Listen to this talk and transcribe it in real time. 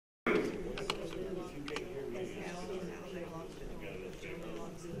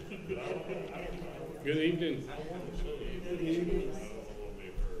Good evening.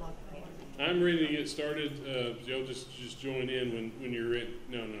 I'm ready to get started. Joe, just join in when you're ready.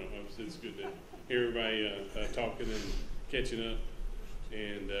 No, it's good to hear everybody talking and catching up.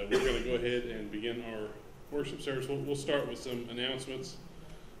 And we're going to go ahead and begin our worship service. We'll start with some announcements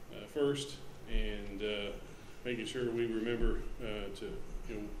first, and making sure we remember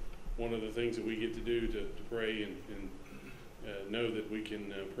one of the things that we get to do to pray and know that we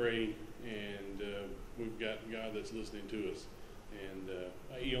can pray, and we've got God that's listening to us, and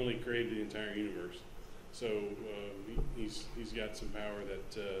He only created the entire universe, so He's got some power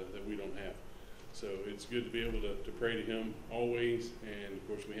that we don't have. So it's good to be able to pray to Him always, and of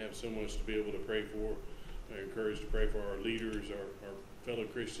course we have so much to be able to pray for. I'm encouraged to pray for our leaders, our fellow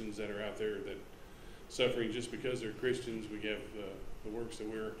Christians that are out there that suffering just because they're Christians. We have the works that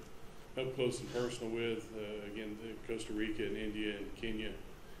we're up close and personal with, again, Costa Rica and India and Kenya,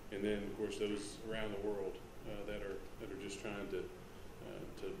 and then of course those around the world that are just trying to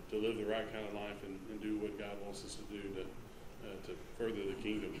live the right kind of life and do what God wants us to do to further the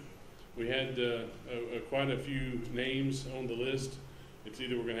kingdom. We had quite a few names on the list. It's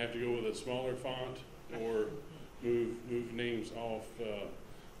either we're going to have to go with a smaller font or move names off,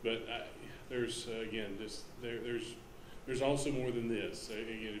 but there's again there's also more than this.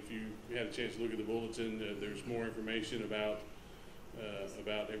 Again, if you had a chance to look at the bulletin, there's more information about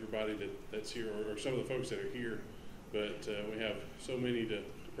everybody that's here, or some of the folks that are here. But we have so many to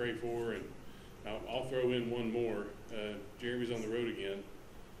pray for, and I'll throw in one more. Jeremy's on the road again.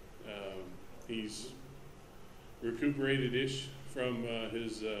 He's recuperated-ish from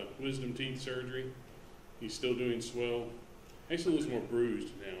his wisdom teeth surgery. He's still doing swell. Actually looks more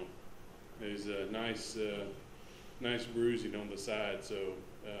bruised now. There's a nice bruising on the side, so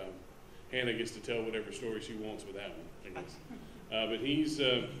Hannah gets to tell whatever story she wants with that one, I guess. But he's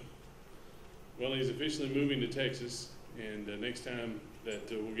officially moving to Texas, and next time that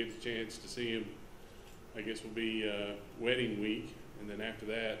we'll get the chance to see him, I guess will be wedding week, and then after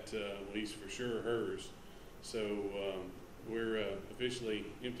that, he's for sure hers. So we're officially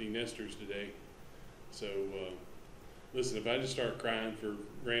empty nesters today. So listen, if I just start crying for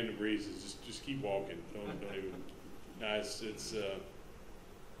random reasons, just keep walking. Don't even.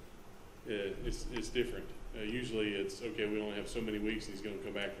 It's different. Usually it's okay. We only have so many weeks, and he's going to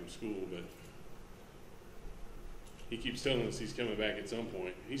come back from school, but he keeps telling us he's coming back at some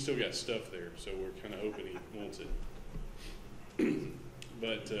point. He's still got stuff there, so we're kind of hoping he wants it.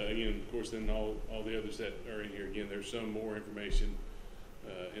 But again, of course, then all the others that are in here, again, there's some more information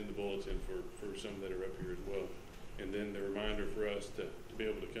in the bulletin for some that are up here as well. And then the reminder for us to be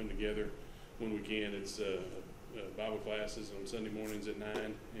able to come together when we can. It's Bible classes on Sunday mornings at 9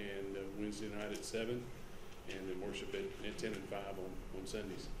 and Wednesday night at 7, and then worship at 10 and 5 on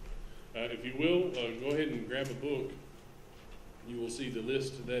Sundays. If you will, go ahead and grab a book. You will see the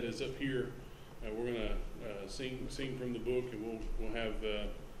list that is up here. We're going to sing from the book, and we'll have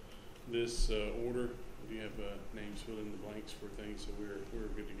this order. We have names fill in the blanks for things, so we're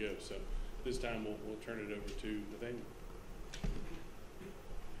good to go. So this time we'll turn it over to Nathaniel.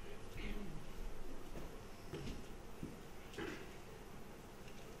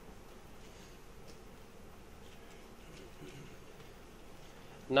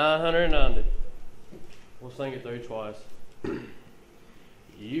 $990. We'll sing it through twice.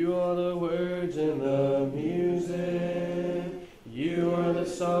 You are the words in the music. You are the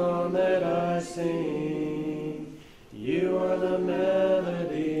song that I sing. You are the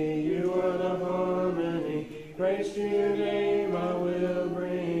melody. You are the harmony. Praise to your name I will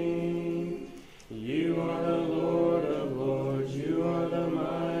bring. You are the Lord of lords. You are the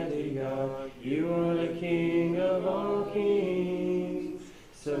mighty God. You are the King of all kings.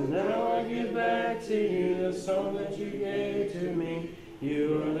 So now I give back to you the song that you gave to me.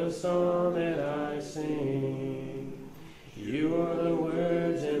 You are the song that I sing. You are the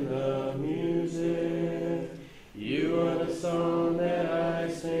words in the music. You are the song that I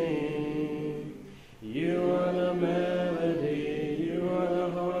sing. You are the melody. You are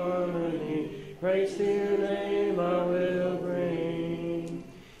the harmony. Praise to your name I will bring.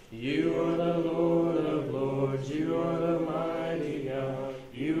 You are the Lord of lords. You are the mighty God.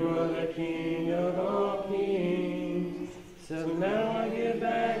 You are the King of all kings. So now I give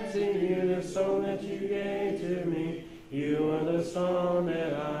back to you the song that you gave to me. You are the song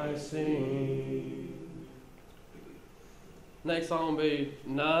that I sing. Next song will be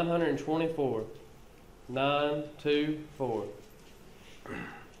 924. 924.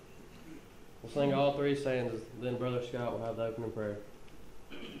 We'll sing all three stanzas, then Brother Scott will have the opening prayer.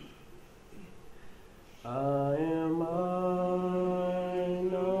 I am mine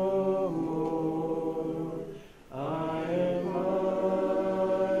no more.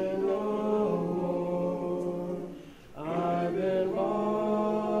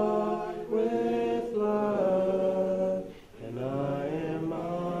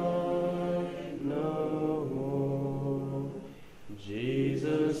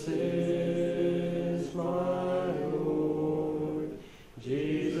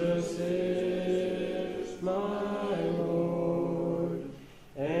 Jesus is my Lord,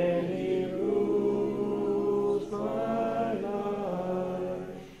 and He rules my life.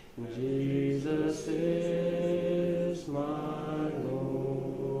 Jesus is my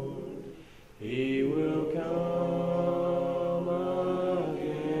Lord. He will come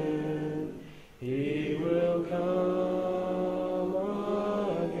again. He will come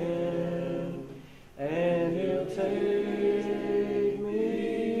again, and He'll take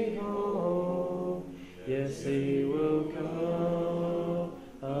me home. Yes, He will come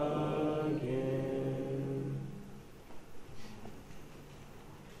again.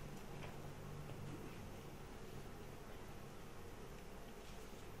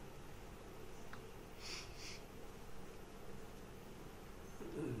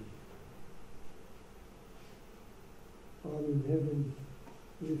 Father in heaven,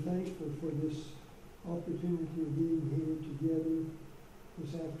 we're thankful for this opportunity of being here together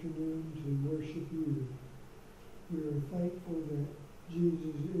this afternoon to worship you. We are thankful that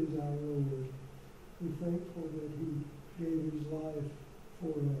Jesus is our Lord. We're thankful that He gave His life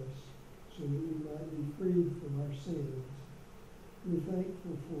for us so that we might be freed from our sins. We're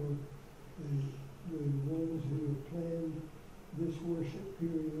thankful for the ones who have planned this worship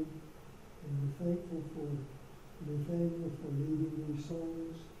period, and we're thankful for Nathaniel for leading these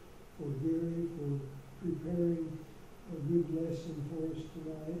songs, for Gary for preparing a good lesson for us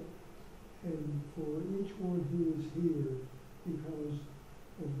tonight, and for each one who is here because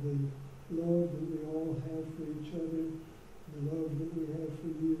of the love that we all have for each other, the love that we have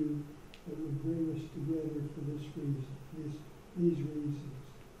for you, that would bring us together for this reason, these reasons.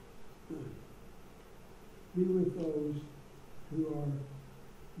 Be with those who are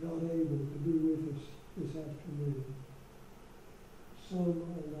not able to be with us this afternoon. Some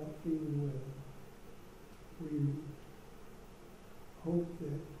are not feeling well. We hope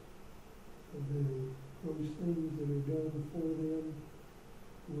that those things that are done for them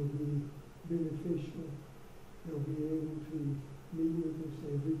will be beneficial. They'll be able to meet with us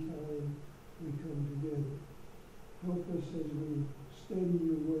every time we come together. Help us as we study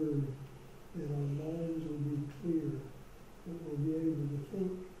your word, that our minds will be clear, that we'll be able to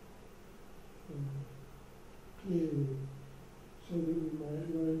think clearly, so that we might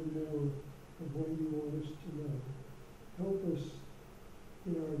learn more of what you want us to know. Help us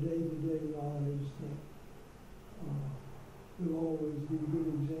in our day-to-day lives that will always be good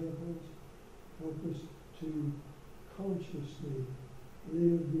examples. Help us to consciously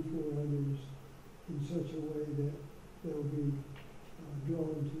live before others in such a way that they'll be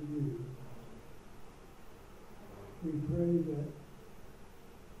drawn to you. We pray that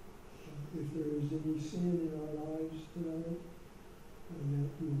if there is any sin in our lives tonight, that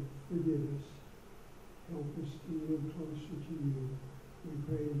you forgive us. Help us to live closer to you. We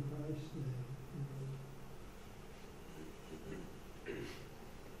pray in Christ's name. Amen.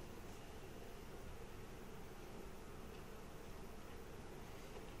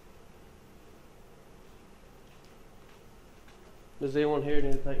 Does anyone here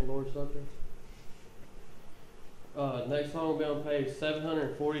need to take the Lord's Supper? Next song will be on page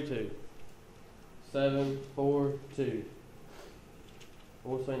 742. 742.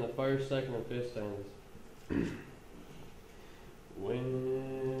 We'll sing the first, second, and fifth stanzas.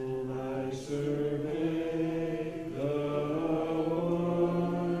 When I survey the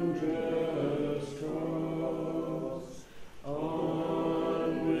wondrous cross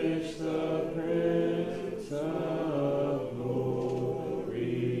on which the Prince of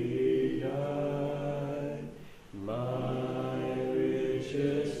Glory died, my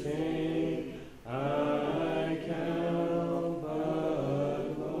richest gain I count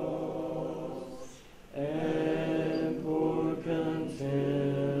but loss, and pour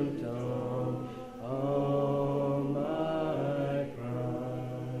contempt on all my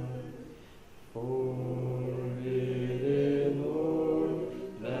pride. For it is, Lord,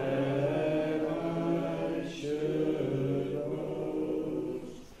 that I should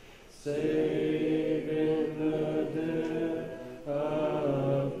boast, save in the death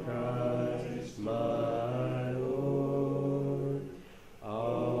of Christ my Lord.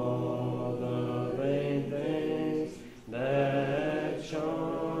 All the vain things that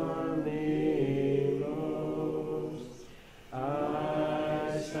charm me most, I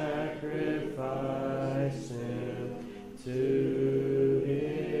sacrifice them to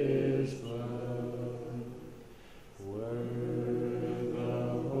His blood. Were the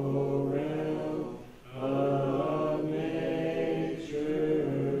whole realm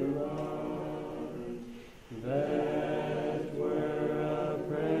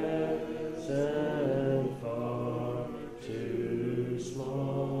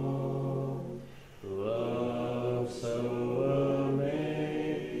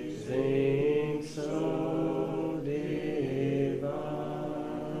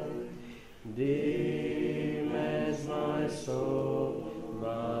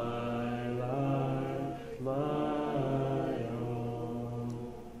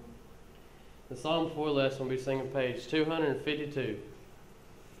The song before lesson will be singing page 252.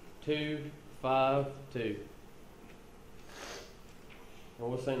 252. And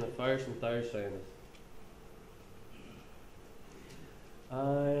we'll sing the first and third stanzas. I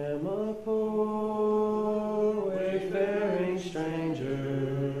am a poor, wayfaring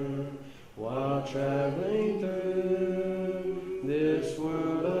stranger, while traveling through this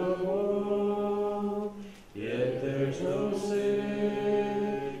world of woe. Yet there's no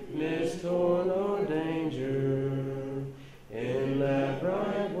sickness, torn, or danger in that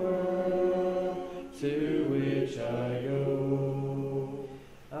bright world to which I go.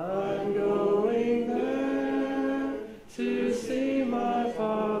 I'm going there to see my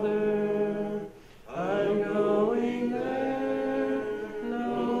Father. I'm going there,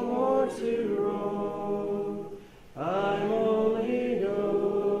 no more to roam. I'm only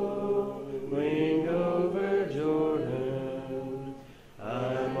going over Jordan.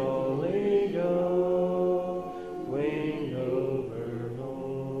 I'm only going over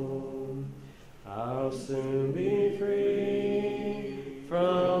home. I'll soon be free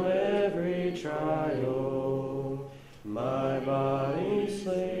from every trial. My body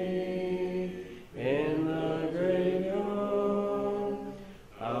sleep in the graveyard.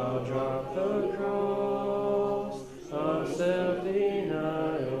 I'll drop the cross of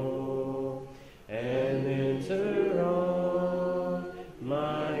self-denial and enter on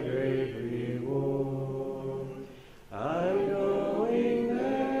my great reward. I'm going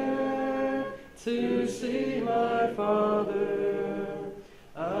there to see my Father.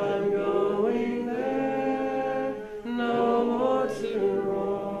 I'm going there, no more to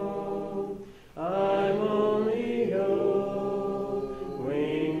roam. I'm only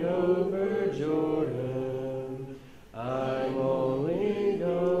going over Jordan. I'm only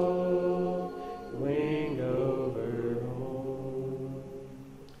going over home.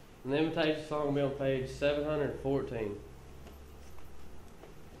 And the invitation song will be on page 714.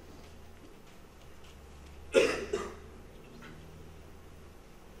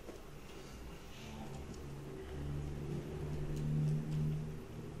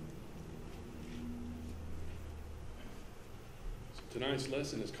 Tonight's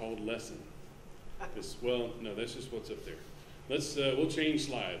lesson is called Lesson. No, that's just what's up there. We'll change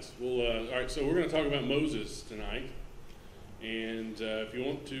slides. All right, so we're going to talk about Moses tonight. And if you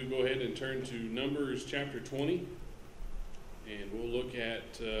want to go ahead and turn to Numbers chapter 20, and we'll look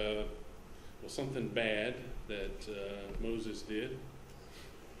at something bad that Moses did.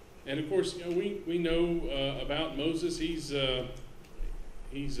 And of course, we know about Moses. He's a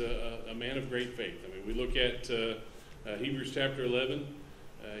man of great faith. I mean, we look at Hebrews chapter 11.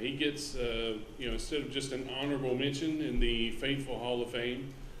 He gets, instead of just an honorable mention in the Faithful Hall of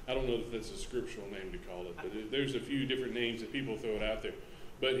Fame, I don't know if that's a scriptural name to call it, but there's a few different names that people throw it out there.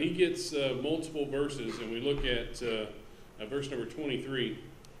 But he gets multiple verses, and we look at verse number 23. It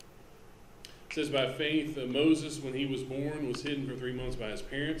says, by faith, Moses, when he was born, was hidden for 3 months by his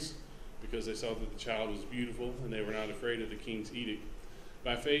parents, because they saw that the child was beautiful, and they were not afraid of the king's edict.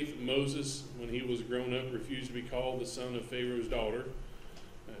 By faith, Moses, when he was grown up, refused to be called the son of Pharaoh's daughter,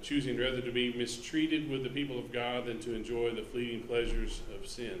 choosing rather to be mistreated with the people of God than to enjoy the fleeting pleasures of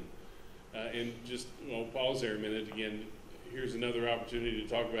sin. And just, pause there a minute. Again, here's another opportunity to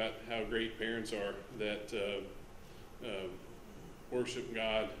talk about how great parents are that worship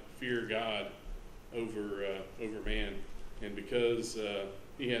God, fear God over man. And because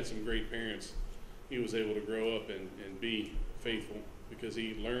he had some great parents, he was able to grow up and be faithful, because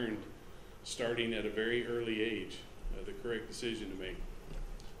he learned, starting at a very early age, the correct decision to make.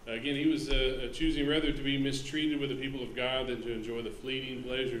 Again, he was choosing rather to be mistreated with the people of God than to enjoy the fleeting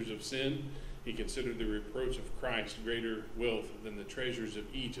pleasures of sin. He considered the reproach of Christ greater wealth than the treasures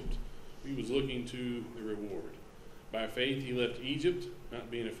of Egypt. He was looking to the reward. By faith, he left Egypt,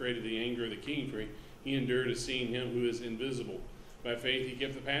 not being afraid of the anger of the king, for he endured as seeing him who is invisible. By faith, he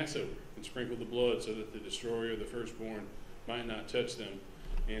kept the Passover and sprinkled the blood so that the destroyer of the firstborn might not touch them.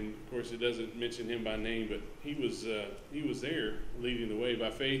 And of course, it doesn't mention him by name, but he was there leading the way. By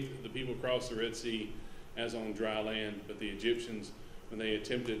faith, the people crossed the Red Sea as on dry land, but the Egyptians, when they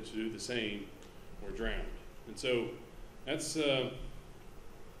attempted to do the same, were drowned. And so that's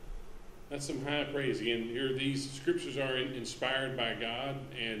some high praise. Again, here these scriptures are inspired by God,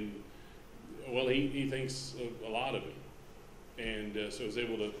 and he thinks a lot of it, and so is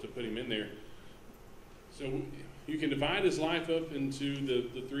able to put him in there. So you can divide his life up into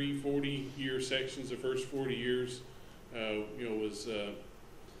the 3 40-year sections. The first 40 years, was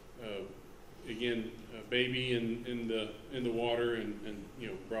again a baby in the water, and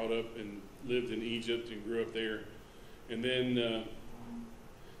brought up and lived in Egypt and grew up there, and then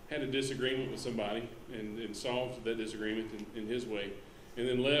had a disagreement with somebody and solved that disagreement in his way, and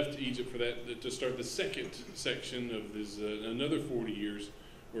then left Egypt for that to start the second section of his another 40 years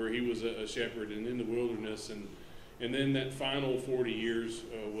where he was a shepherd and in the wilderness, and then that final 40 years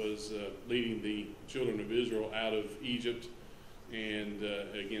was leading the children of Israel out of Egypt and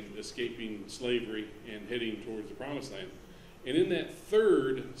again escaping slavery and heading towards the promised land. And in that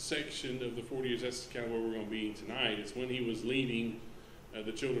third section of the 40 years, that's kind of where we're going to be tonight. It's when he was leading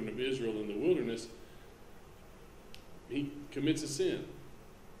the children of Israel in the wilderness. He commits a sin.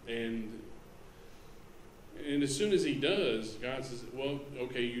 And as soon as he does, God says, well,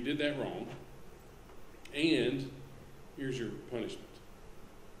 okay, you did that wrong. And here's your punishment.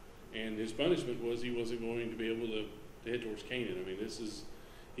 And his punishment was he wasn't going to be able to head towards Canaan. I mean,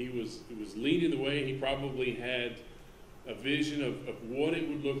 he was leading the way. He probably had a vision of what it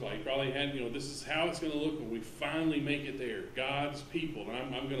would look like. He probably had, this is how it's going to look when we finally make it there. God's people,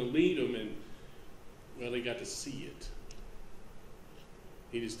 and I'm going to lead them, and, well, they got to see it.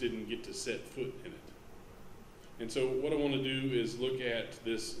 He just didn't get to set foot in it. And so what I want to do is look at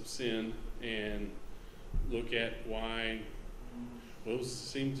this sin and look at why, well, it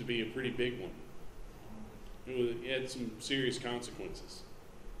seems to be a pretty big one. It had some serious consequences.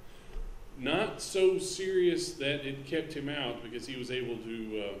 Not so serious that it kept him out because he was able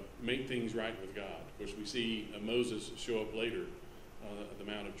to make things right with God. Of course, we see Moses show up later at the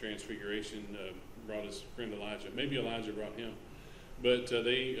Mount of Transfiguration, brought his friend Elijah. Maybe Elijah brought him. But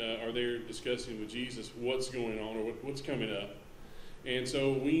they are there discussing with Jesus what's going on or what's coming up. And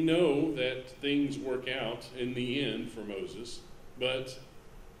so we know that things work out in the end for Moses, but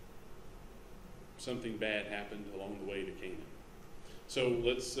something bad happened along the way to Canaan. So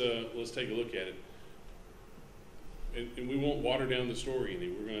let's take a look at it. And we won't water down the story any.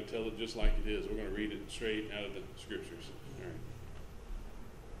 We're going to tell it just like it is. We're going to read it straight out of the scriptures. All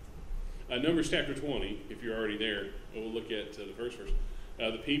right. Numbers chapter 20, if you're already there, we'll look at the first verse.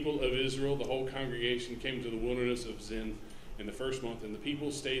 The people of Israel, the whole congregation, came to the wilderness of Zin in the first month, and the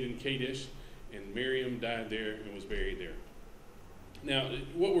people stayed in Kadesh, and Miriam died there and was buried there. Now,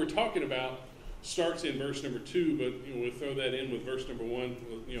 what we're talking about starts in verse number 2, but we'll throw that in with verse number 1.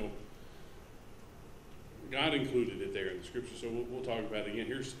 God included it there in the scripture, so we'll talk about it again.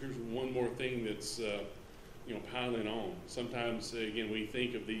 Here's one more thing that's piling on. Sometimes again we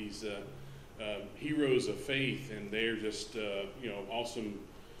think of these heroes of faith, and they're just awesome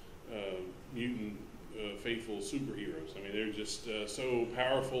mutant faithful superheroes. I mean, they're just so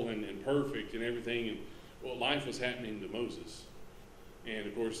powerful and perfect and everything. And well, life was happening to Moses. And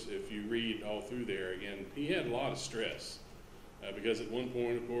of course, if you read all through there, again, he had a lot of stress because at one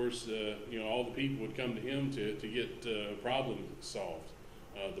point, of course, all the people would come to him to get problems solved.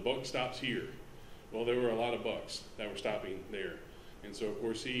 The buck stops here. Well, there were a lot of bucks that were stopping there, and so of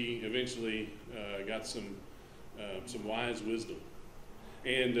course he eventually got some wise wisdom,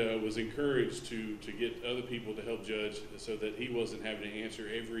 and was encouraged to get other people to help judge, so that he wasn't having to answer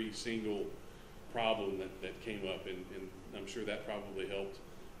every single problem that came up, and I'm sure that probably helped.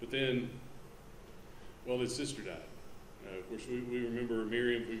 But then, well, his sister died. Of course, we remember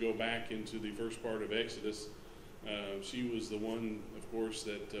Miriam. If we go back into the first part of Exodus, she was the one, of course,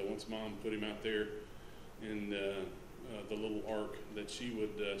 that once Mom put him out there in the little ark, that she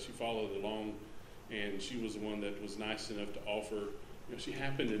followed along, and she was the one that was nice enough to offer. She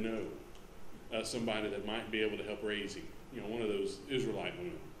happened to know somebody that might be able to help raise him. One of those Israelite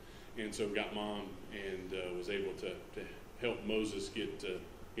women. And so got Mom and was able to help Moses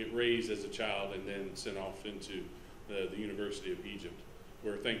get raised as a child and then sent off into the University of Egypt,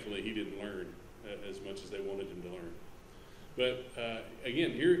 where thankfully he didn't learn as much as they wanted him to learn. But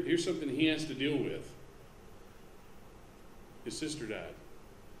again, here's something he has to deal with. His sister died.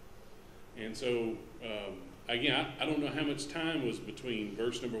 And so, again, I don't know how much time was between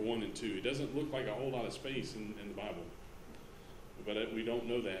verse number 1 and 2. It doesn't look like a whole lot of space in the Bible. But we don't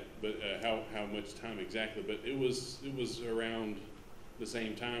know that, but how much time exactly. But it was around the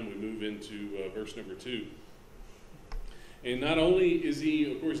same time we move into verse number 2. And not only is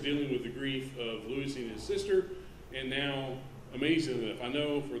he, of course, dealing with the grief of losing his sister, and now, amazingly enough, I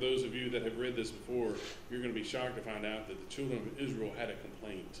know for those of you that have read this before, you're going to be shocked to find out that the children of Israel had a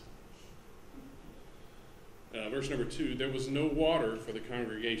complaint. Verse number 2, there was no water for the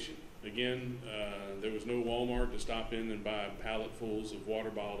congregation. Again, there was no Walmart to stop in and buy palletfuls of water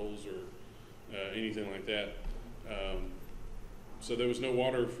bottles or anything like that. So there was no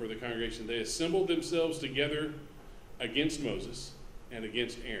water for the congregation. They assembled themselves together against Moses and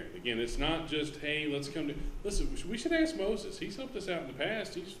against Aaron. Again, it's not just, hey, let's come to... Listen, we should ask Moses. He's helped us out in the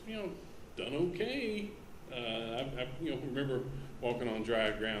past. He's, done okay. I remember walking on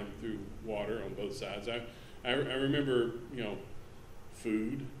dry ground through water on both sides. I remember,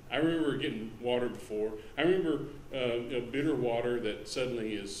 food. I remember getting water before. I remember bitter water that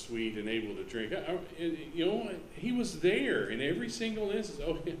suddenly is sweet and able to drink. He was there in every single instance.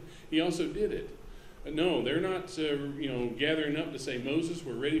 Oh, he also did it. No, they're not, gathering up to say, Moses,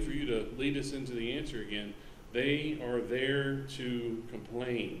 we're ready for you to lead us into the answer again. They are there to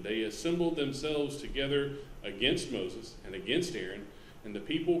complain. They assembled themselves together against Moses and against Aaron, and the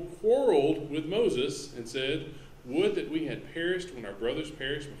people quarreled with Moses and said, would that we had perished when our brothers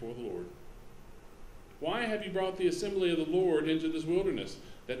perished before the Lord. Why have you brought the assembly of the Lord into this wilderness,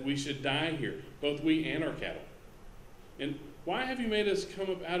 that we should die here, both we and our cattle? And why have you made us come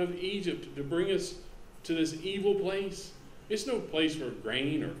up out of Egypt to bring us to this evil place? It's no place for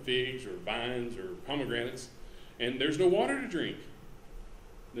grain or figs or vines or pomegranates, and there's no water to drink.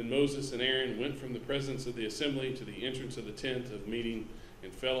 Then Moses and Aaron went from the presence of the assembly to the entrance of the tent of meeting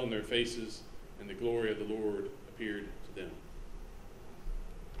and fell on their faces, and the glory of the Lord appeared to them.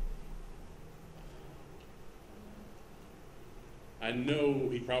 I know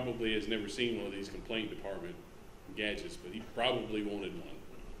he probably has never seen one of these complaint department gadgets, but he probably wanted one.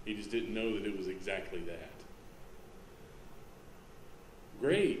 He just didn't know that it was exactly that.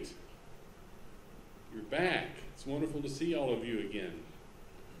 Great. You're back. It's wonderful to see all of you again.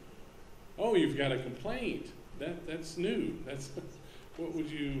 Oh, you've got a complaint. That's new.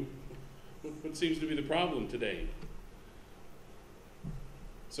 What seems to be the problem today?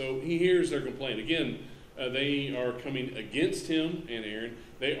 So he hears their complaint. Again, they are coming against him and Aaron.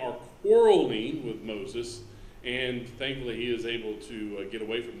 They are quarreling with Moses, and thankfully he is able to get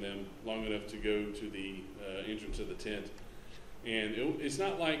away from them long enough to go to the entrance of the tent. And it's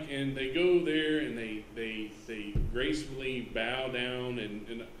not like, and they go there and they gracefully bow down,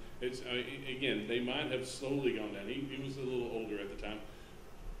 and it's again, they might have slowly gone down. He was a little older at the time.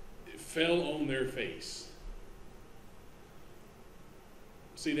 It fell on their face.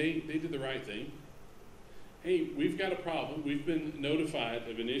 See, they did the right thing. Hey, we've got a problem. We've been notified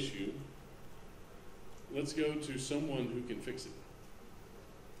of an issue. Let's go to someone who can fix it.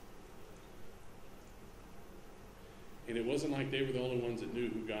 And it wasn't like they were the only ones that knew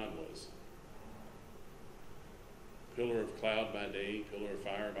who God was. Pillar of cloud by day, pillar of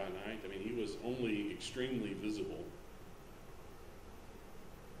fire by night. I mean, he was only extremely visible.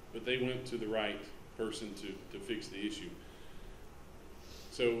 But they went to the right person to fix the issue.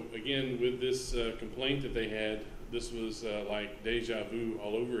 So again, with this complaint that they had, this was like deja vu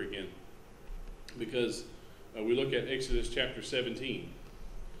all over again. Because we look at Exodus chapter 17,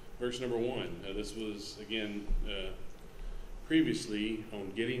 verse number 1. This was, again, previously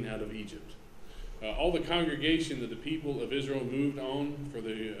on getting out of Egypt. All the congregation of the people of Israel moved on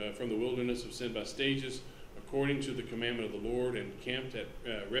from the wilderness of Sin by stages, according to the commandment of the Lord, and camped at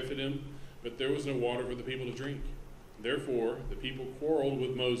Rephidim, but there was no water for the people to drink. Therefore, the people quarreled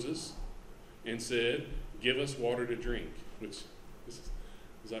with Moses and said, give us water to drink. Which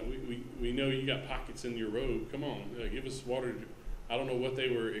is like, we know you got pockets in your robe. Come on, give us water to drink. I don't know what they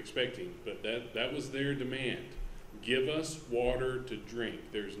were expecting, but that was their demand. Give us water to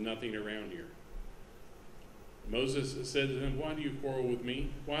drink. There's nothing around here. Moses said to them, why do you quarrel with me?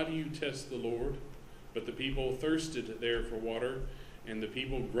 Why do you test the Lord? But the people thirsted there for water, and the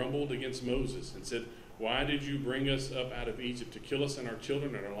people grumbled against Moses and said, why did you bring us up out of Egypt to kill us and our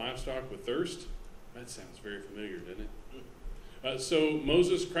children and our livestock with thirst? That sounds very familiar, doesn't it? So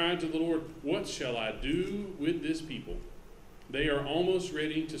Moses cried to the Lord, what shall I do with this people? They are almost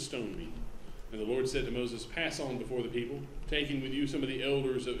ready to stone me. And the Lord said to Moses, pass on before the people, taking with you some of the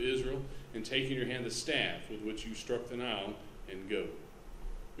elders of Israel, and take in your hand the staff with which you struck the Nile, and go.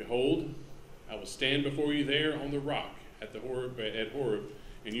 Behold, I will stand before you there on the rock at Horeb,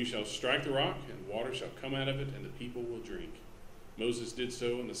 and you shall strike the rock, and water shall come out of it, and the people will drink. Moses did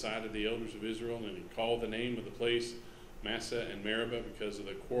so in the sight of the elders of Israel, and he called the name of the place Massah and Meribah, because of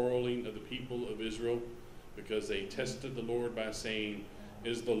the quarreling of the people of Israel, because they tested the Lord by saying,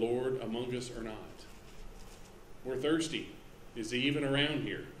 is the Lord among us or not? We're thirsty. Is he even around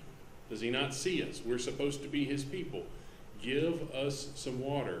here? Does he not see us? We're supposed to be his people. Give us some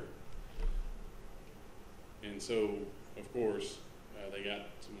water. And so, of course, they got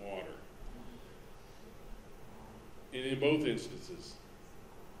some water. And in both instances,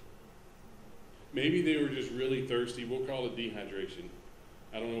 maybe they were just really thirsty. We'll call it dehydration.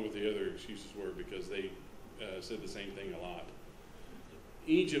 I don't know what the other excuses were, because they said the same thing a lot.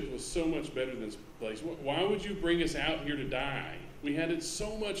 Egypt was so much better than this place. Why would you bring us out here to die? We had it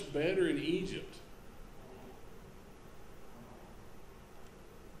so much better in Egypt.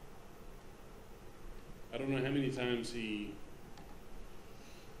 I don't know how many times he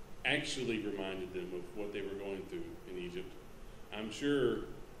actually reminded them of what they were going through in Egypt. I'm sure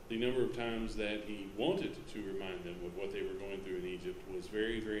the number of times that he wanted to remind them of what they were going through in Egypt was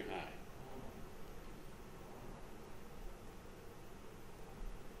very, very high.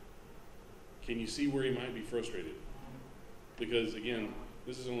 Can you see where he might be frustrated? Because again,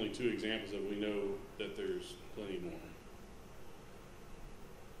 this is only 2 examples of we know that there's plenty more.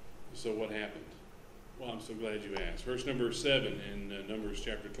 So what happened? Well, I'm so glad you asked. Verse number 7 in Numbers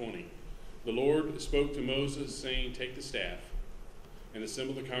chapter 20. The Lord spoke to Moses, saying, take the staff and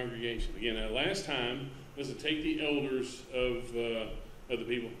assemble the congregation. Again, last time was to take the elders of the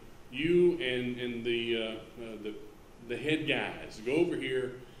people, you and the head guys, go over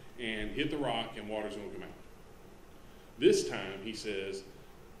here and hit the rock, and water's going to come out. This time, he says,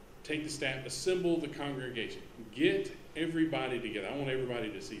 take the staff, assemble the congregation, get everybody together. I want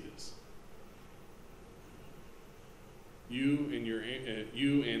everybody to see this. You and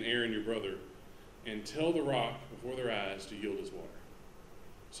Aaron, your brother, and tell the rock before their eyes to yield its water.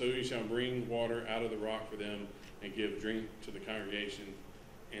 So you shall bring water out of the rock for them and give drink to the congregation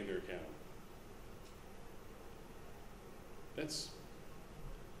and their cattle. That's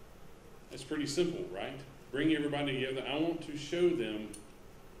pretty simple, right? Bring everybody together. I want to show them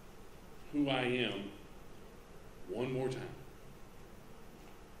who I am one more time.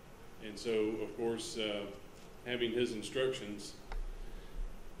 And so, of course, having his instructions,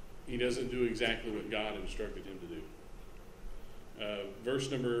 he doesn't do exactly what God instructed him to do. Verse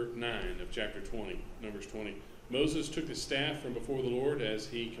number 9 of chapter 20, Numbers 20. Moses took the staff from before the Lord as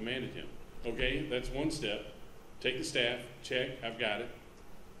he commanded him. Okay, that's one step. Take the staff, check, I've got it.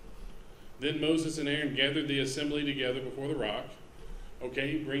 Then Moses and Aaron gathered the assembly together before the rock.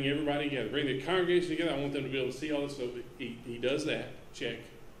 Okay, bring everybody together. Bring the congregation together. I want them to be able to see all this stuff. He does that, check.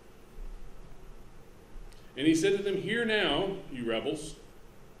 And he said to them, hear now, you rebels,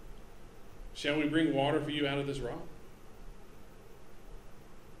 shall we bring water for you out of this rock?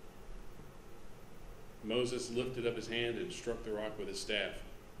 Moses lifted up his hand and struck the rock with his staff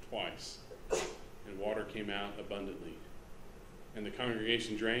twice, and water came out abundantly. And the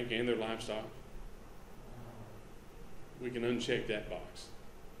congregation drank, and their livestock. We can uncheck that box.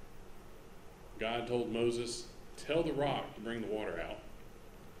 God told Moses, tell the rock to bring the water out.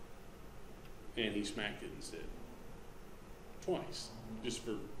 And he smacked it instead. Twice, just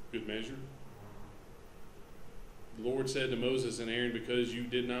for good measure. The Lord said to Moses and Aaron, because you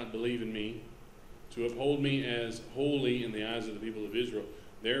did not believe in me, to uphold me as holy in the eyes of the people of Israel,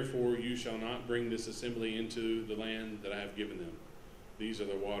 therefore you shall not bring this assembly into the land that I have given them. These are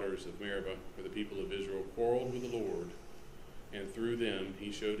the waters of Meribah, where the people of Israel quarreled with the Lord, and through them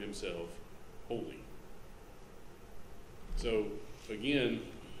he showed himself holy. So, again,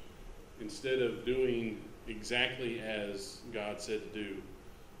 instead of doing exactly as God said to do,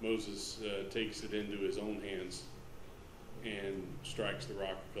 Moses takes it into his own hands and strikes the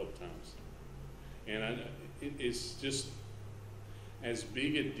rock a couple times. And it's just as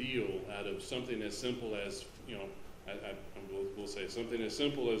big a deal out of something as simple as, we'll say something as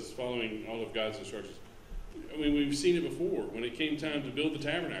simple as following all of God's instructions. I mean, we've seen it before. When it came time to build the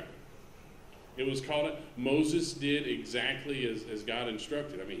tabernacle, it was called, Moses did exactly as God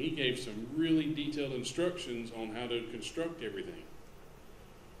instructed. I mean, he gave some really detailed instructions on how to construct everything.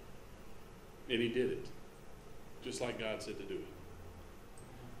 And he did it, just like God said to do it.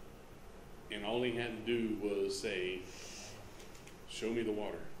 And all he had to do was say, show me the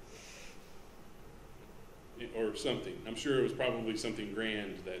water. Or something. I'm sure it was probably something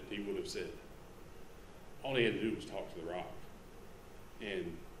grand that he would have said. All he had to do was talk to the rock.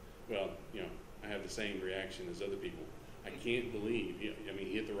 And, well, I have the same reaction as other people. I can't believe,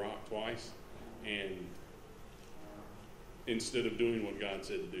 he hit the rock twice, and instead of doing what God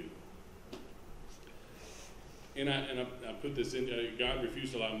said to do. And I put this in, God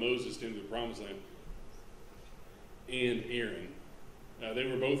refused to allow Moses to enter the promised land. And Aaron. They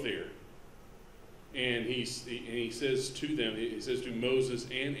were both there. And he says to them, he says to Moses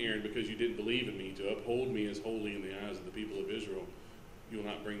and Aaron, because you didn't believe in me, to uphold me as holy in the eyes of the people of Israel, you will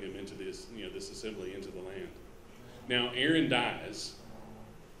not bring them into this, this assembly into the land. Now, Aaron dies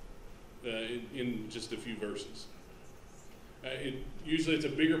in just a few verses. Usually it's a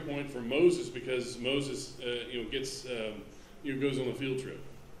bigger point for Moses because Moses, goes on a field trip.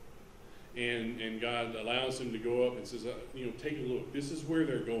 And God allows him to go up and says, take a look. This is where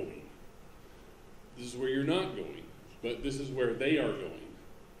they're going. This is where you're not going, but this is where they are going,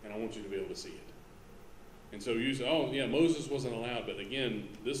 and I want you to be able to see it. And so you say, Moses wasn't allowed, but again,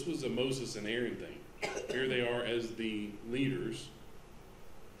 this was a Moses and Aaron thing. Here they are as the leaders,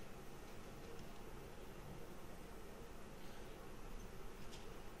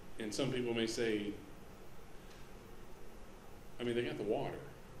 And some people may say, I mean, they got the water.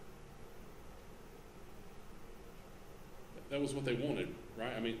 That was what they wanted,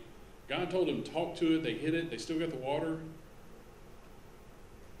 right? I mean, God told them, talk to it, they hit it, they still got the water,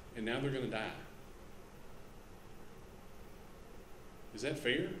 and now they're going to die. Is that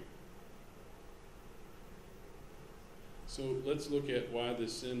fair? So let's look at why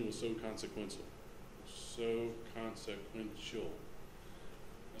this sin was so consequential. So consequential.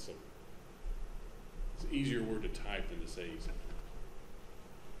 It's an easier word to type than to say.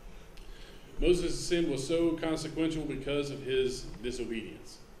 Moses' sin was so consequential because of his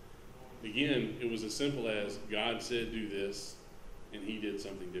disobedience. Again, it was as simple as God said do this, and he did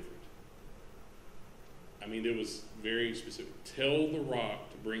something different. I mean, it was very specific. Tell the rock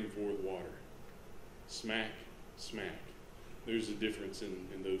to bring forth water. Smack, smack. There's a difference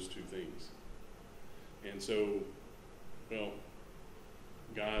in those two things. And so, well,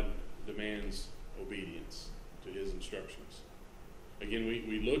 God demands obedience to his instructions. Again,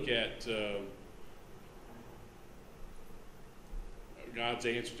 we look at God's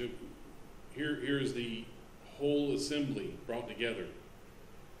answer to, here is the whole assembly brought together.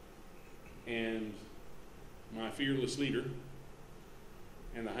 And my fearless leader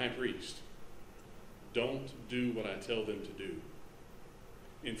and the high priest don't do what I tell them to do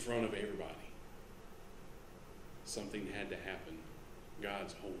in front of everybody. Something had to happen.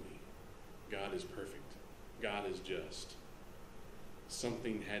 God's holy. God is perfect. God is just.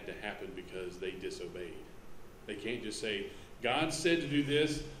 Something had to happen because they disobeyed. They can't just say, God said to do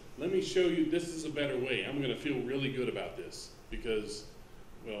this. Let me show you this is a better way. I'm going to feel really good about this because,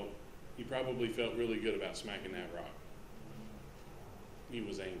 well, he probably felt really good about smacking that rock. He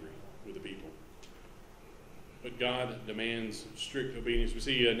was angry with the people. But God demands strict obedience. We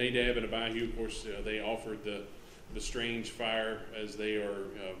see Nadab and Abihu, of course, they offered the strange fire as they are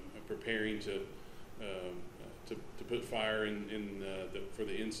preparing to put fire for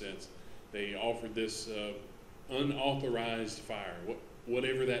the incense. They offered this unauthorized fire,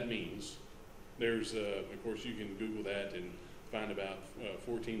 whatever that means. There's, of course, you can Google that and find about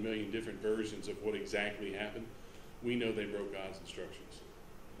 14 million different versions of what exactly happened. We know they broke God's instructions.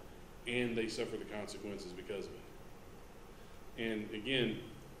 And they suffer the consequences because of it. And again,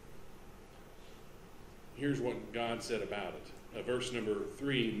 here's what God said about it. Verse number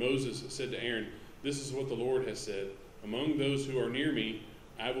 3, Moses said to Aaron, "This is what the Lord has said. Among those who are near me,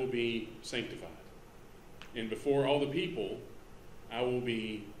 I will be sanctified. And before all the people, I will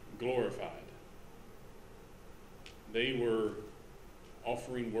be glorified." They were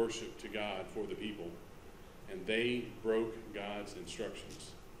offering worship to God for the people, and they broke God's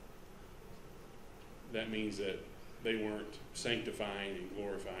instructions. That means that they weren't sanctifying and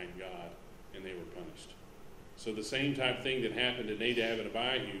glorifying God, and they were punished. So the same type of thing that happened to Nadab and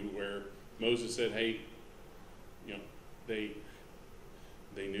Abihu, where Moses said, hey, they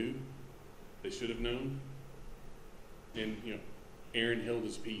knew, they should have known, and Aaron held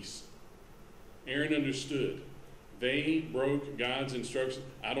his peace. Aaron understood. They broke God's instructions.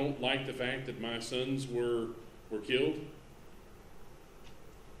 I don't like the fact that my sons were killed,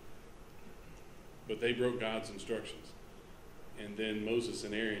 but they broke God's instructions. And then Moses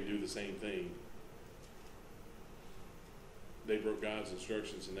and Aaron do the same thing. They broke God's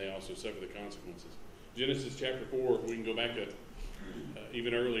instructions, and they also suffer the consequences. Genesis chapter 4, we can go back to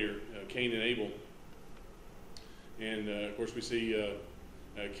even earlier, Cain and Abel. And, of course, we see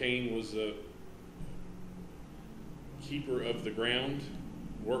Cain was a keeper of the ground,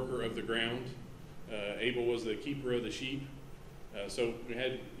 worker of the ground. Abel was the keeper of the sheep. So we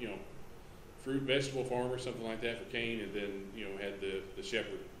had, fruit, vegetable farmer, something like that for Cain, and then, had the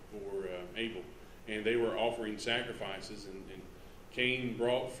shepherd for Abel. And they were offering sacrifices, and Cain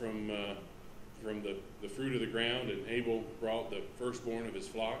brought from the fruit of the ground, and Abel brought the firstborn of his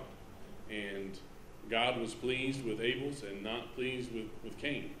flock. And God was pleased with Abel's and not pleased with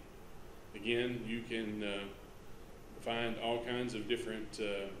Cain. Again, you can find all kinds of different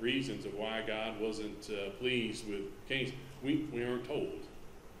reasons of why God wasn't pleased with Cain. We aren't told.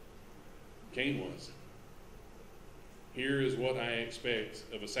 Cain was. Here is what I expect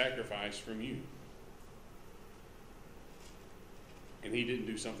of a sacrifice from you. And he didn't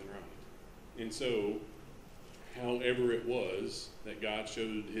do something right. And so, however it was that God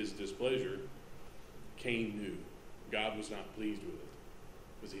showed his displeasure, Cain knew. God was not pleased with it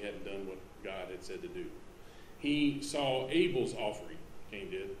because he hadn't done what God had said to do. He saw Abel's offering,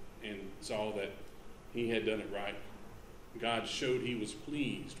 Cain did, and saw that he had done it right. God showed he was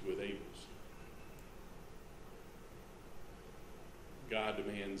pleased with Abel's. God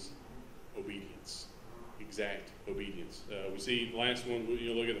demands obedience. exact obedience. We see the last one,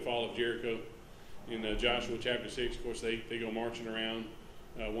 look at the fall of Jericho in Joshua chapter 6. Of course, they go marching around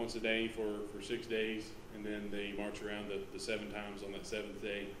once a day for 6 days, and then they march around the 7 times on that 7th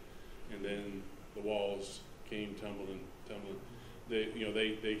day, and then the walls came tumbling.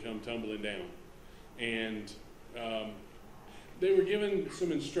 They come tumbling down. And they were given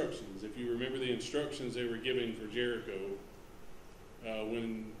some instructions. If you remember the instructions they were given for Jericho,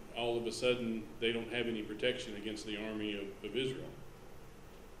 when all of a sudden they don't have any protection against the army of Israel.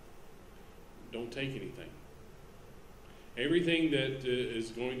 Don't take anything. Everything that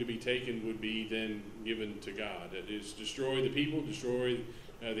is going to be taken would be then given to God. It is destroy the people, destroy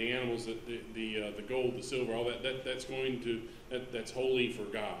the animals, the gold, the silver, all that's holy for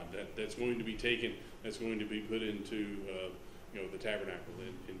God. That's going to be taken. That's going to be put into the tabernacle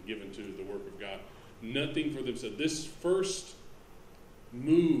and given to the work of God. Nothing for themselves. This first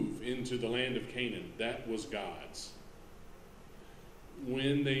move into the land of Canaan, that was God's.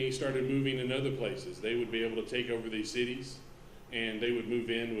 When they started moving in other places, they would be able to take over these cities, and they would move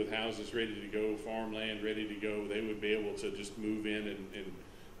in with houses ready to go, farmland ready to go. They would be able to just move in,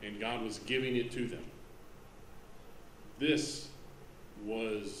 and God was giving it to them. This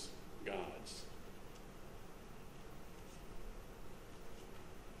was God's.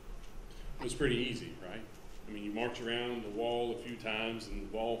 It was pretty easy, right? I mean, you march around the wall a few times, and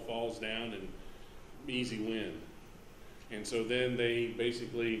the wall falls down, and easy win. And so then they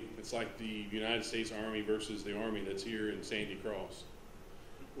basically, it's like the United States Army versus the Army that's here in Sandy Cross.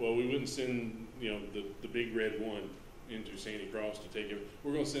 Well, we wouldn't send, the big red one into Sandy Cross to take it.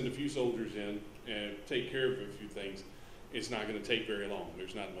 We're going to send a few soldiers in and take care of a few things. It's not going to take very long.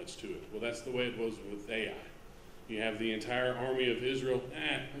 There's not much to it. Well, that's the way it was with Ai. You have the entire army of Israel.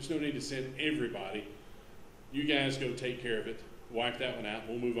 There's no need to send everybody. You guys go take care of it. Wipe that one out.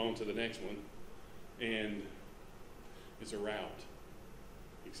 We'll move on to the next one. And it's a rout,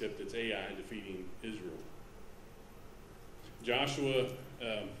 except it's Ai defeating Israel. Joshua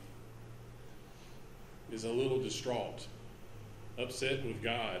is a little distraught, upset with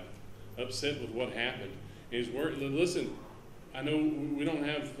God, upset with what happened. His word. Listen, I know we don't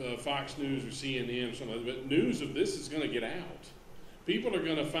have Fox News or CNN or something like that, but news of this is going to get out. People are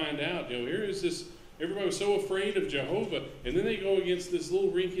going to find out, here is this, everybody was so afraid of Jehovah, and then they go against this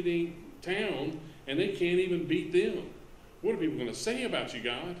little rinky-dink town, and they can't even beat them. What are people going to say about you,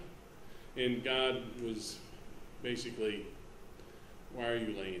 God? And God was basically, why are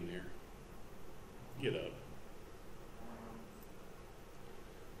you laying there? Get up.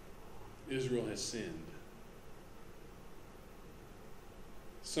 Israel has sinned.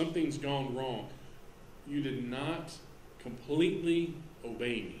 Something's gone wrong. You did not completely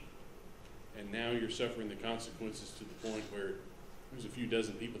obey me. And now you're suffering the consequences to the point where there's a few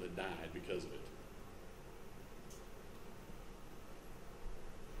dozen people that died because of it.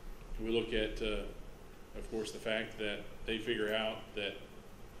 We look at, of course, the fact that they figure out that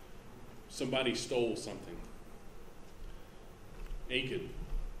somebody stole something. Achan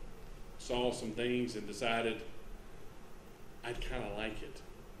saw some things and decided, I'd kind of like it.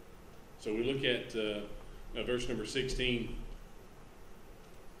 So we look at verse number 16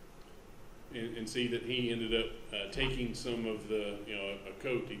 and see that he ended up taking some of the, a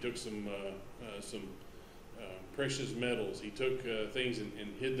coat. He took some precious metals. He took things and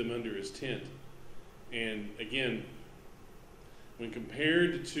hid them under his tent. And again, when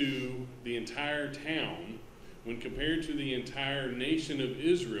compared to the entire town, when compared to the entire nation of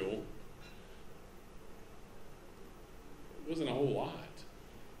Israel, it wasn't a whole lot.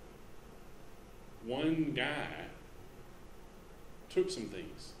 One guy took some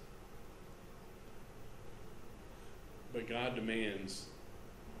things. But God demands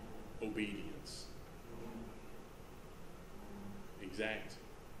obedience. Exact,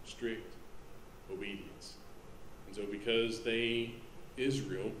 strict obedience. And so because they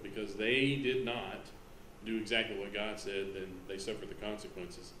did not do exactly what God said, then they suffered the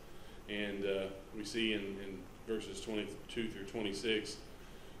consequences. And we see in verses 22 through 26,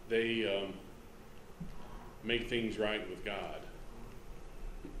 they make things right with God.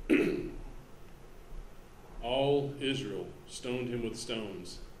 All Israel stoned him with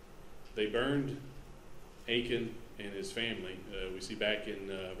stones. They burned Achan and his family. We see back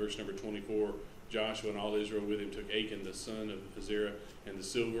in verse number 24, Joshua and all Israel with him took Achan the son of Azerah, and the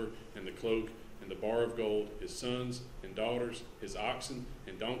silver and the cloak and the bar of gold, his sons and daughters, his oxen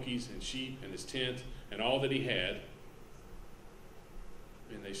and donkeys and sheep and his tent and all that he had,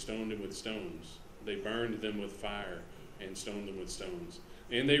 and they stoned him with stones. They burned them with fire and stoned them with stones.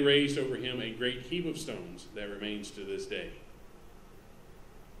 And they raised over him a great heap of stones that remains to this day.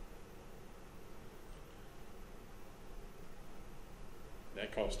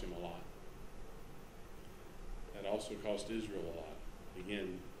 that cost him a lot. That also cost Israel a lot.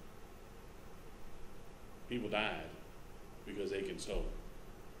 Again, people died because Achan stole.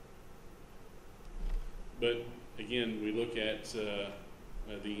 But again, we look at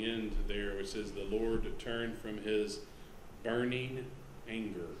the end there, which says, the Lord turned from his burning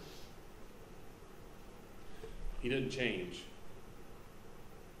anger. He doesn't change,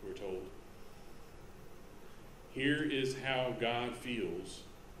 we're told. Here is how God feels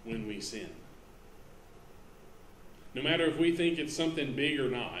when we sin. No matter if we think it's something big or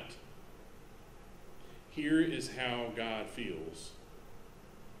not, here is how God feels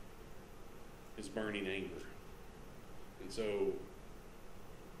his burning anger. And so,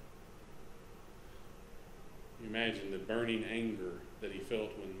 you imagine the burning anger that he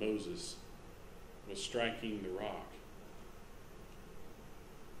felt when Moses was striking the rock.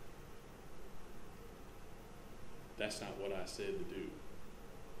 That's not what I said to do.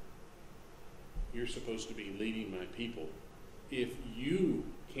 You're supposed to be leading my people. If you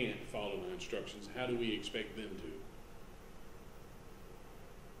can't follow my instructions, how do we expect them to?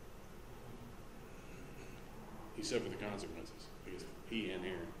 He suffered the consequences because he and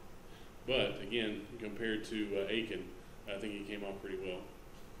Aaron. But again, compared to Achan, I think he came off pretty well.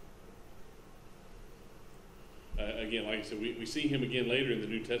 Again, like I said, we see him again later in the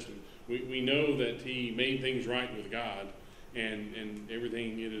New Testament. We know that he made things right with God, and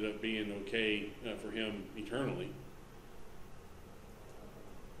everything ended up being okay for him eternally.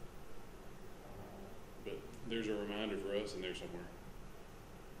 But there's a reminder for us in there somewhere.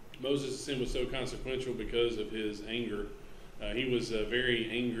 Moses' sin was so consequential because of his anger. He was very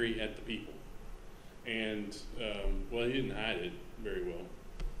angry at the people. And, well, he didn't hide it very well.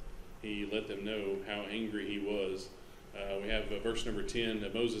 He let them know how angry he was. We have verse number 10,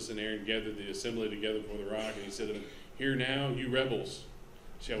 Moses and Aaron gathered the assembly together before the rock, and he said to them, "Hear now, you rebels,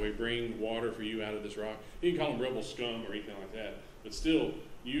 shall we bring water for you out of this rock?" He didn't call them rebel scum or anything like that, but still,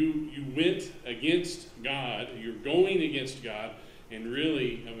 you went against God, you're going against God, and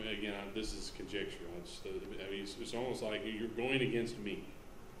really, I mean, again, this is conjecture. It's almost like you're going against me.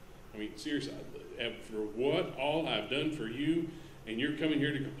 I mean, seriously, for what all I've done for you, and you're coming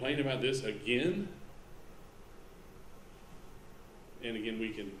here to complain about this again? And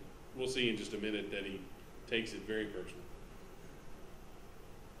again, we'll see in just a minute that he takes it very personal.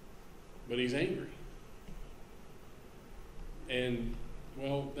 But he's angry. And,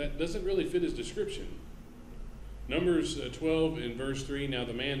 well, that doesn't really fit his description. Numbers 12 in verse 3, now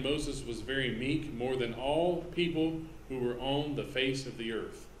the man Moses was very meek, more than all people who were on the face of the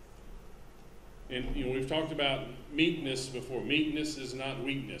earth. And we've talked about meekness before. Meekness is not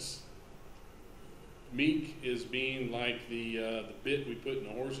weakness. Meek is being like the bit we put in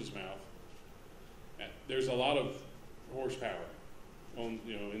a horse's mouth. There's a lot of horsepower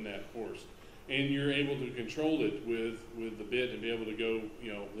in that horse, and you're able to control it with the bit and be able to go,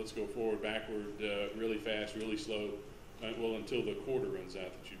 let's go forward, backward, really fast, really slow, until the quarter runs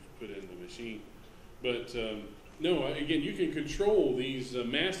out that you've put in the machine. But no, again, you can control these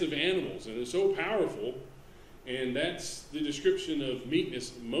massive animals, and it's so powerful, and that's the description of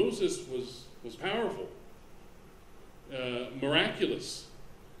meekness. Moses was powerful, miraculous.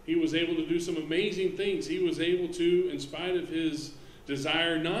 He was able to do some amazing things. He was able to, in spite of his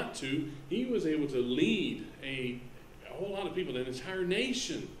desire not to, he was able to lead a whole lot of people, an entire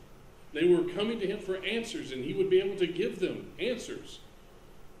nation. They were coming to him for answers, and he would be able to give them answers.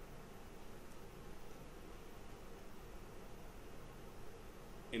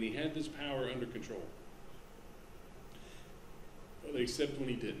 And he had this power under control. Well, except when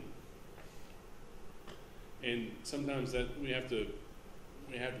he didn't. And sometimes that we have to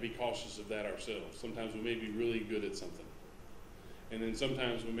be cautious of that ourselves. Sometimes we may be really good at something. And then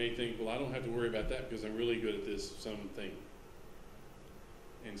sometimes we may think, well, I don't have to worry about that because I'm really good at this something.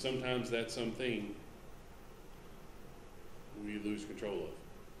 And sometimes that something we lose control of.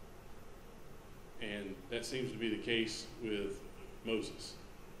 And that seems to be the case with Moses.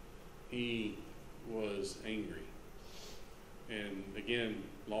 He was angry. And again,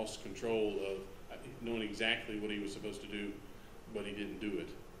 lost control of knowing exactly what he was supposed to do, but he didn't do it.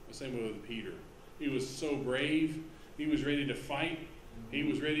 The same way with Peter. He was so brave. He was ready to fight. He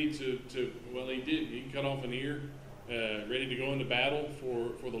was ready to well, he did. He cut off an ear, ready to go into battle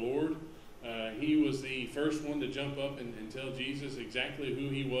for the Lord. He was the first one to jump up and tell Jesus exactly who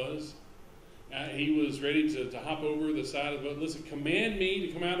he was. He was ready to hop over the side of the boat. Listen, command me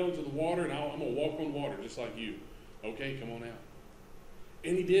to come out onto the water, and I'm going to walk on water just like you. Okay, come on out.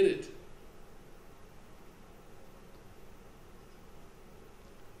 And he did it.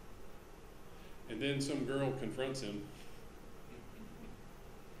 And then some girl confronts him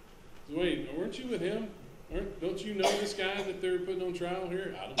Wait, weren't you with him? Don't you know this guy that they're putting on trial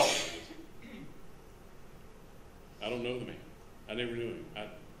here? I don't know who he is. I don't know the man. I never knew him.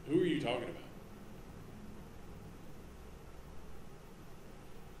 Who are you talking about?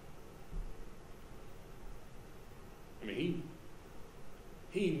 I mean,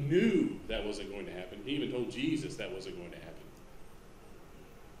 he knew that wasn't going to happen. He even told Jesus that wasn't going to happen.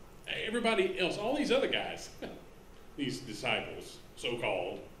 Everybody else, all these other guys, these disciples,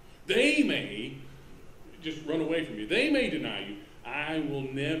 so-called, they may just run away from you. They may deny you. I will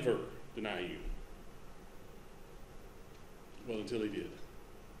never deny you. Well, until he did.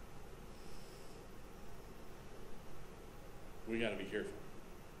 We got to be careful.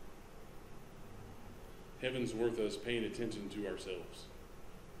 Heaven's worth us paying attention to ourselves.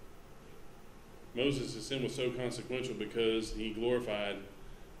 Moses' sin was so consequential because he glorified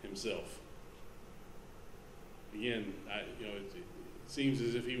himself. Again, it seems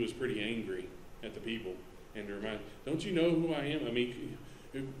as if he was pretty angry at the people and to remind, don't you know who I am? I mean,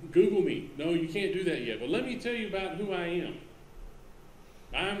 Google me. No, you can't do that yet. But let me tell you about who I am.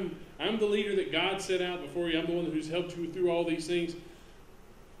 I'm the leader that God set out before you. I'm the one who's helped you through all these things.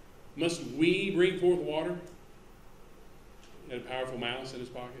 Must we bring forth water? He had a powerful mouse in his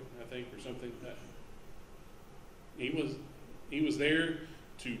pocket, I think, or something. He was there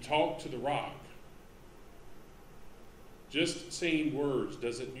to talk to the rock. Just saying words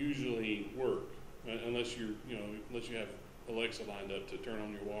doesn't usually work unless you have Alexa lined up to turn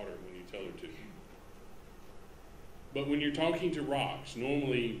on your water when you tell her to. But when you're talking to rocks,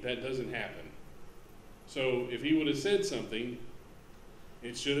 normally that doesn't happen. So if he would have said something,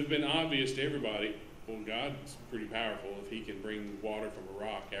 it should have been obvious to everybody, well, God's pretty powerful if he can bring water from a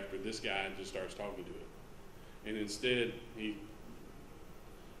rock after this guy just starts talking to it. And instead, he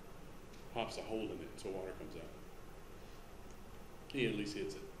pops a hole in it so water comes out. He at least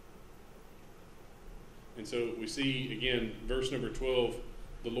hits it. And so we see, again, verse number 12,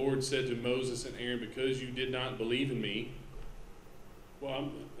 the Lord said to Moses and Aaron, because you did not believe in me. Well,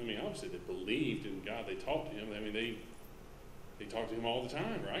 obviously they believed in God. They talked to him. They talked to him all the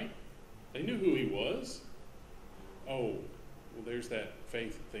time, right? They knew who he was. Oh, well, there's that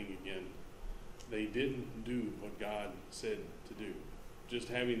faith thing again. They didn't do what God said to do. Just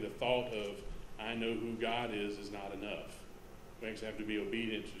having the thought of, I know who God is not enough. We actually have to be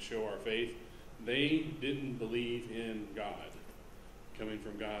obedient to show our faith. They didn't believe in God, coming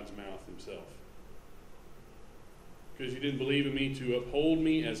from God's mouth himself. Because you didn't believe in me to uphold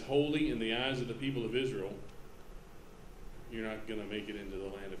me as holy in the eyes of the people of Israel, you're not going to make it into the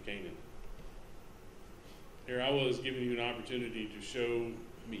land of Canaan. Here I was giving you an opportunity to show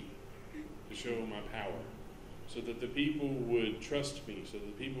me, to show my power, so that the people would trust me, so that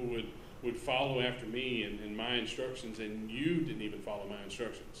the people would follow after me and my instructions, and you didn't even follow my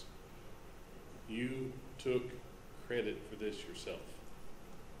instructions. You took credit for this yourself.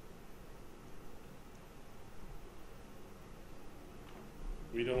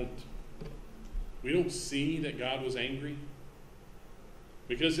 We don't see that God was angry.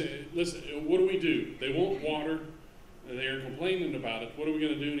 Because, listen, what do? They want water, and they're complaining about it. What are we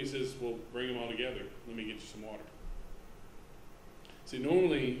going to do? And he says, well, bring them all together. Let me get you some water. See,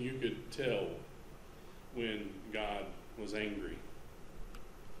 normally you could tell when God was angry.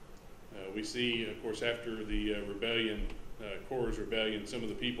 We see, of course, after the rebellion, Korah's rebellion, some of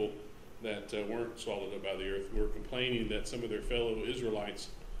the people that weren't swallowed up by the earth were complaining that some of their fellow Israelites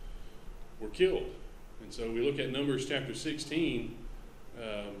were killed. And so we look at Numbers chapter 16,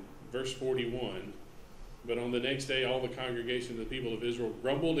 verse 41. But on the next day, all the congregation of the people of Israel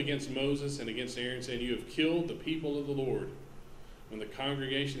grumbled against Moses and against Aaron, saying, you have killed the people of the Lord. When the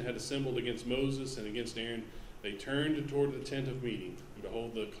congregation had assembled against Moses and against Aaron, they turned toward the tent of meeting. And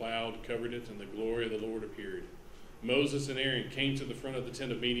behold, the cloud covered it, and the glory of the Lord appeared. Moses and Aaron came to the front of the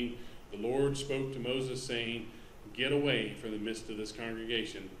tent of meeting. The Lord spoke to Moses, saying, get away from the midst of this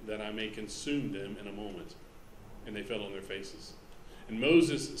congregation, that I may consume them in a moment. And they fell on their faces. And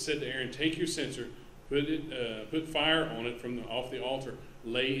Moses said to Aaron, take your censer, put fire on it from off the altar,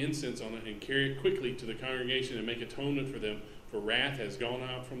 lay incense on it, and carry it quickly to the congregation and make atonement for them, for wrath has gone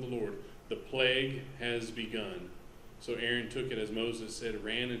out from the Lord. The plague has begun. So Aaron took it as Moses said,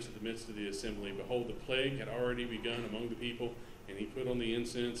 ran into the midst of the assembly. Behold, the plague had already begun among the people, and he put on the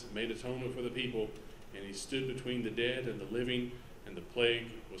incense, made atonement for the people, and he stood between the dead and the living, and the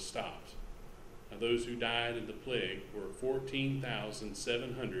plague was stopped. Now those who died in the plague were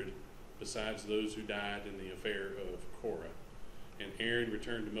 14,700, besides those who died in the affair of Korah. And Aaron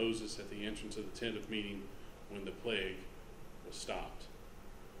returned to Moses at the entrance of the tent of meeting when the plague was stopped.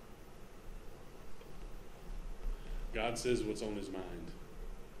 God says what's on his mind.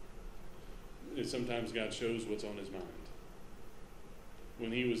 sometimes God shows what's on his mind.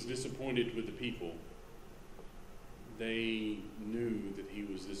 When he was disappointed with the people, they knew that he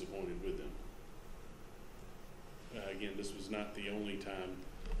was disappointed with them. Again, this was not the only time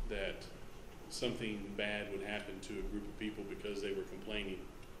that something bad would happen to a group of people because they were complaining.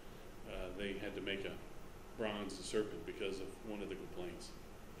 They had to make a bronze serpent because of one of the complaints.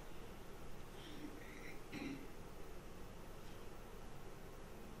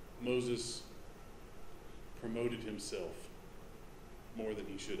 Moses promoted himself more than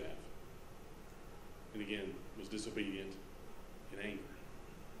he should have. And again, was disobedient in anger.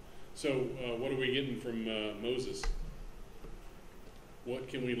 So what are we getting from Moses? What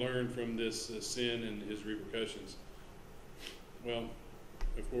can we learn from this sin and his repercussions? Well,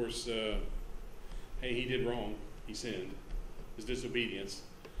 of course, hey, he did wrong. He sinned. His disobedience.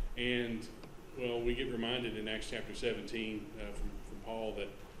 And, well, we get reminded in Acts chapter 17 from Paul that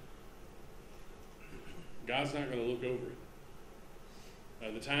God's not going to look over it.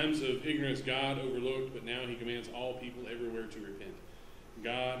 The times of ignorance God overlooked, but now he commands all people everywhere to repent.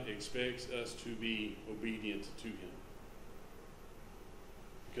 God expects us to be obedient to him,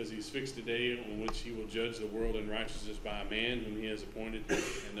 because he's fixed a day on which he will judge the world in righteousness by a man whom he has appointed,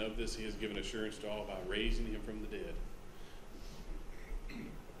 and of this he has given assurance to all by raising him from the dead.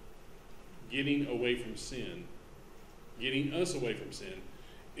 Getting away from sin, getting us away from sin,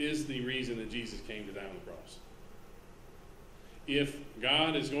 is the reason that Jesus came to die on the cross. If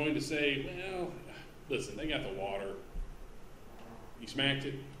God is going to say, well, listen, they got the water. He smacked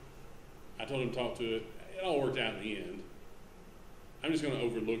it. I told him to talk to it. It all worked out in the end. I'm just going to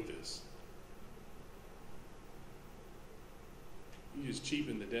overlook this. He just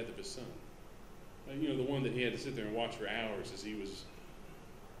cheapened the death of his son. You know, the one that he had to sit there and watch for hours as he was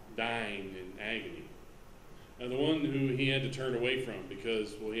dying in agony. Now, the one who he had to turn away from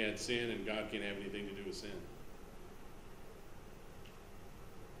because, well, he had sin and God can't have anything to do with sin.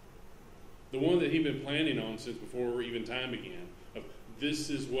 The one that he'd been planning on since before even time began, of this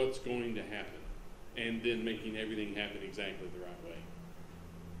is what's going to happen, and then making everything happen exactly the right way.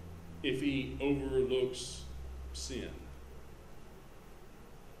 If he overlooks sin,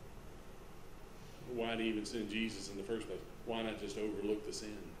 why did he even send Jesus in the first place? Why not just overlook the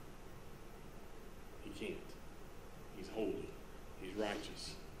sin? He can't. He's holy. He's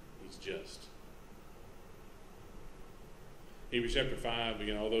righteous. He's just. Hebrews chapter 5,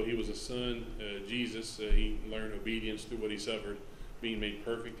 again, although he was a son, Jesus, he learned obedience through what he suffered. Being made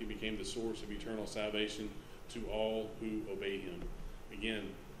perfect, he became the source of eternal salvation to all who obey him. Again,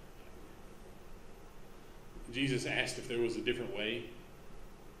 Jesus asked if there was a different way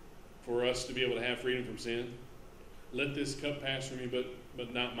for us to be able to have freedom from sin. Let this cup pass from me,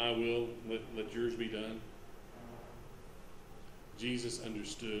 but not my will. Let yours be done. Jesus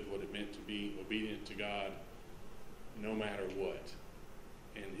understood what it meant to be obedient to God no matter what.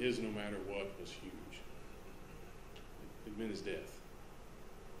 And his no matter what was huge. It meant his death.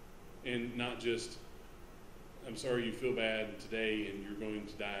 And not just, I'm sorry you feel bad today and you're going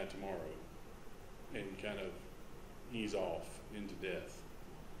to die tomorrow, and kind of ease off into death.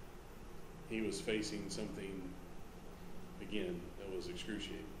 He was facing something, again, that was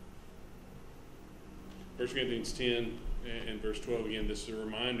excruciating. 1 Corinthians 10 and verse 12, again, this is a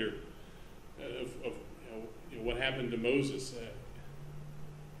reminder of what happened to Moses.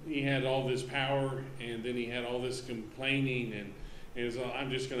 He had all this power, and then he had all this complaining, and it's like, I'm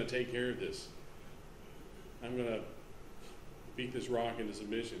just going to take care of this. I'm going to beat this rock into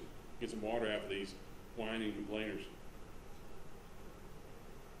submission, get some water out of these whining complainers.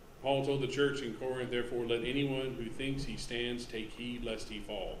 Paul told the church in Corinth, therefore, let anyone who thinks he stands take heed lest he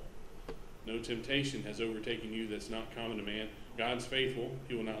fall. No temptation has overtaken you that's not common to man. God's faithful.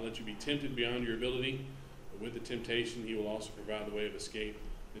 He will not let you be tempted beyond your ability. But with the temptation, he will also provide the way of escape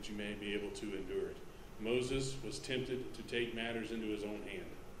that you may be able to endure it. Moses was tempted to take matters into his own hand.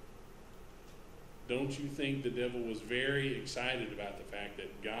 Don't you think the devil was very excited about the fact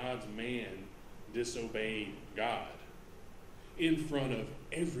that God's man disobeyed God in front of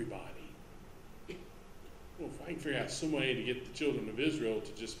everybody? Well, if I can figure out some way to get the children of Israel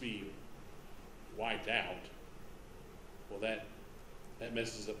to just be wiped out, well, that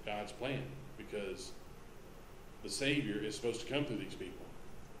messes up God's plan, because the Savior is supposed to come through these people.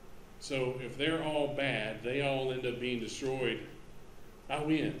 So if they're all bad, they all end up being destroyed, I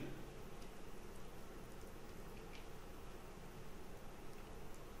win.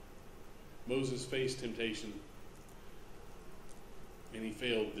 Moses faced temptation, and he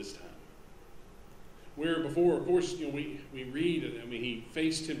failed this time. Where before, of course, we read, he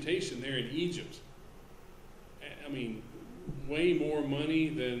faced temptation there in Egypt. way more money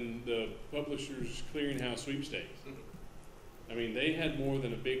than the Publishers Clearinghouse sweepstakes. I mean, they had more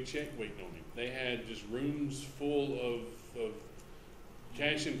than a big check waiting on him. They had just rooms full of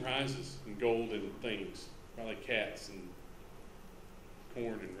cash and prizes and gold and things, probably cats and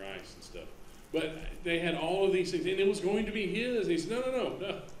corn and rice and stuff. But they had all of these things, and it was going to be his. And he said,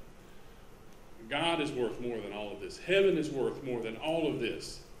 no. God is worth more than all of this. Heaven is worth more than all of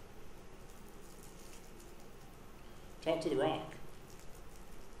this. Talk to the rock.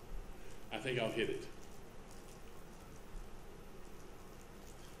 I think I'll hit it.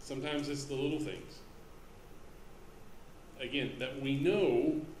 Sometimes it's the little things. Again, that we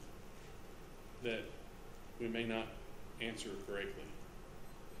know that we may not answer correctly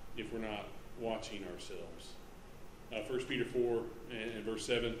if we're not watching ourselves. 1 Peter 4 and verse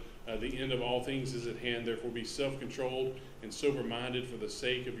 7, the end of all things is at hand, therefore be self-controlled and sober-minded for the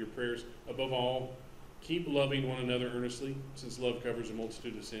sake of your prayers. Above all, keep loving one another earnestly, since love covers a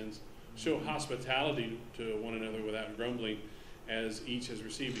multitude of sins. Show hospitality to one another without grumbling, as each has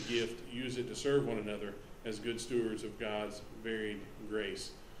received a gift. Use it to serve one another as good stewards of God's varied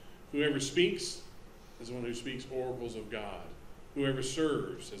grace. Whoever speaks is one who speaks oracles of God. Whoever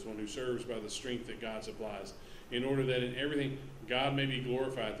serves is one who serves by the strength that God supplies, in order that in everything God may be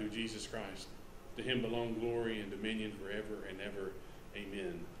glorified through Jesus Christ. To him belong glory and dominion forever and ever.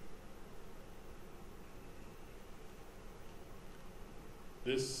 Amen.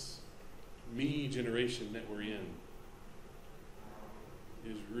 This me generation that we're in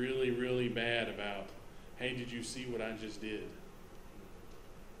is really, really bad about, hey, did you see what I just did?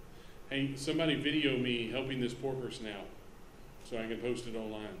 Hey, somebody video me helping this poor person out so I can post it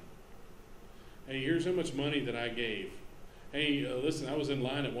online. Hey, here's how much money that I gave. Hey, listen, I was in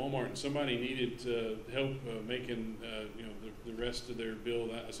line at Walmart and somebody needed help making the rest of their bill,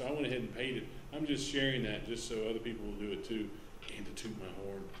 so I went ahead and paid it. I'm just sharing that just so other people will do it too, and to toot my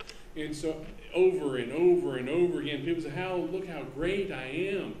horn. And so over and over and over again, people say, look how great I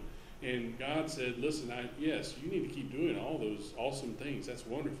am. And God said, listen, yes, you need to keep doing all those awesome things. That's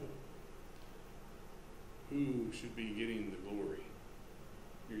wonderful. Who should be getting the glory?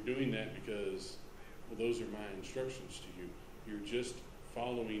 You're doing that because, well, those are my instructions to you. You're just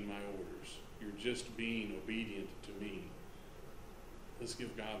following my orders. You're just being obedient to me. Let's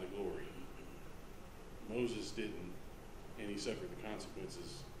give God the glory. Moses didn't, and he suffered the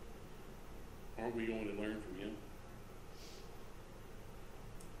consequences. Aren't we going to learn from him?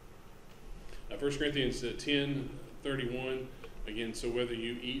 1 Corinthians 10:31, again, so whether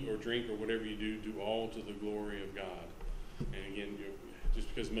you eat or drink or whatever you do, do all to the glory of God. And again,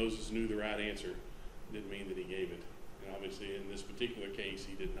 just because Moses knew the right answer didn't mean that he gave it. And obviously in this particular case,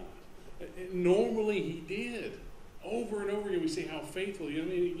 he did not. Normally he did. Over and over again, we see how faithful he is. I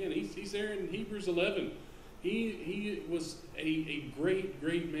mean, again, he's there in Hebrews 11. He was a great,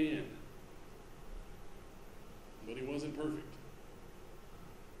 great man. But he wasn't perfect.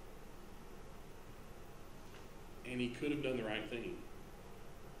 And he could have done the right thing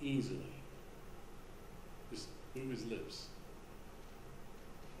easily. Just move his lips.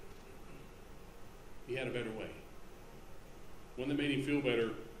 He had a better way. One that made him feel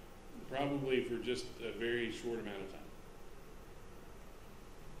better, probably for just a very short amount of time.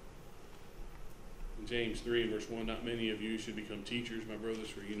 In James 3, verse 1, not many of you should become teachers, my brothers,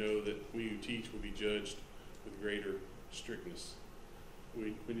 for you know that we who teach will be judged with greater strictness.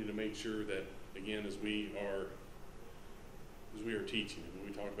 We need to make sure that, again, as we are teaching, and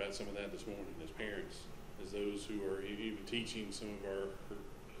we talked about some of that this morning, as parents, as those who are even teaching some of our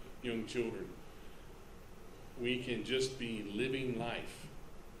young children, we can just be living life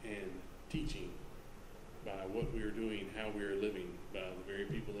and teaching by what we are doing, how we are living, by the very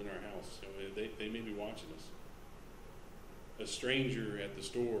people in our house. So they may be watching us. A stranger at the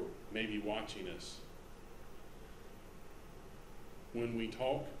store may be watching us. When we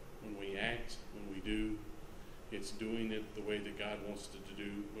talk, when we act, when we do, it's doing it the way that God wants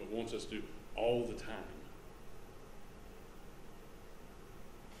us to do all the time.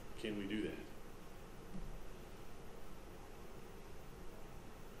 Can we do that?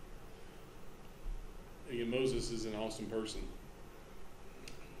 Again, Moses is an awesome person.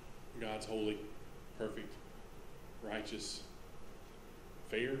 God's holy, perfect, righteous,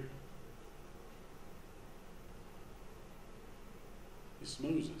 fair. It's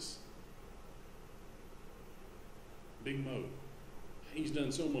Moses. Big Mo. He's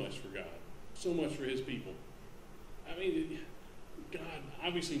done so much for God, so much for his people. I mean, God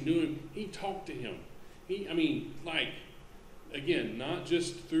obviously knew him. He talked to him. Again, not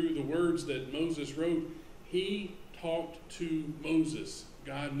just through the words that Moses wrote. He talked to Moses.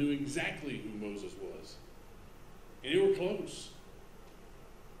 God knew exactly who Moses was. And they were close.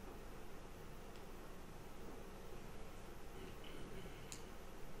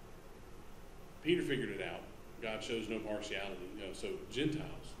 Peter figured it out. God shows no partiality. So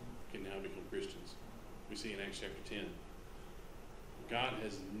Gentiles can now become Christians. We see in Acts chapter 10. God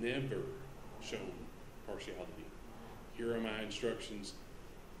has never shown partiality. Here are my instructions.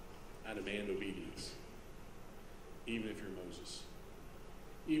 I demand obedience. Even if you're Moses.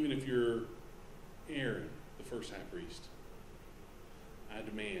 Even if you're Aaron, the first high priest. I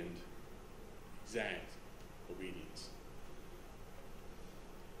demand exact obedience.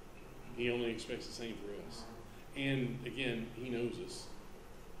 He only expects the same for us. And again, he knows us.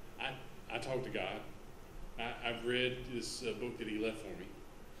 I talk to God. I've read this book that he left for me.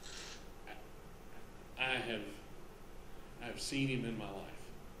 I've seen him in my life.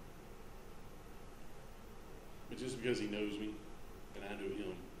 But just because he knows me and I know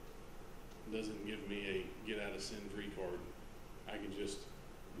him doesn't give me a get out of sin free card. I can just,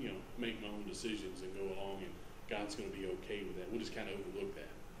 make my own decisions and go along, and God's going to be okay with that. We'll just kind of overlook that.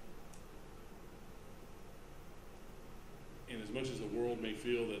 And as much as the world may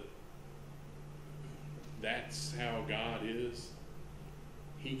feel that that's how God is,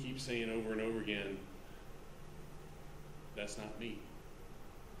 he keeps saying over and over again, that's not me.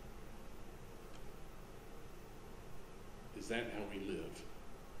 Is that how we live?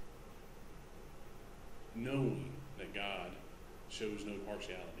 Knowing that God shows no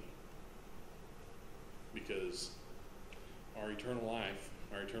partiality. Because our eternal life,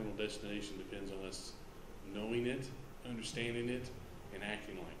 our eternal destination depends on us knowing it, understanding it, and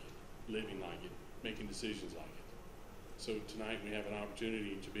acting like it, living like it, making decisions like it. So tonight we have an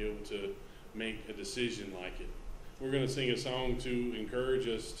opportunity to be able to make a decision like it. We're going to sing a song to encourage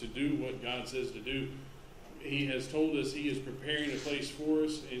us to do what God says to do. He has told us he is preparing a place for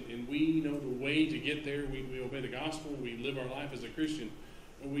us, and we know the way to get there. We obey the gospel. We live our life as a Christian.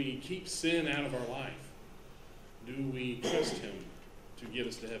 We keep sin out of our life. Do we trust him to get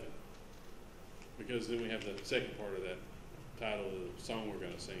us to heaven? Because then we have the second part of that title of the song we're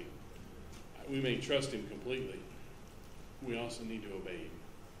going to sing. We may trust him completely. We also need to obey him.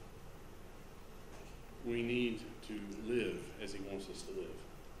 We need to live as he wants us to live.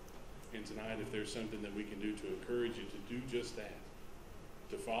 And tonight, if there's something that we can do to encourage you to do just that,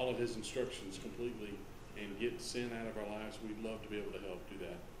 to follow his instructions completely and get sin out of our lives, we'd love to be able to help do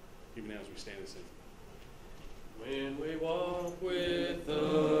that, even as we stand and sing. When we walk with the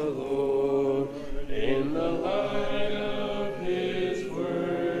Lord in the light of his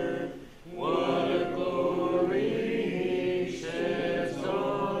word, what a glory he sheds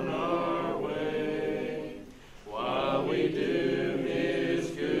on our way. While we do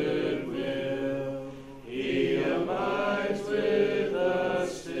his good will, he abides with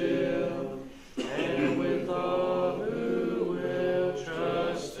us still, and with all who will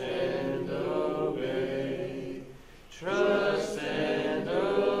trust and obey. Trust and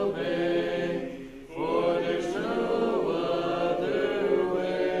obey, for there's no other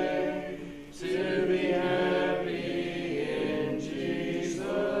way to be happy in Jesus,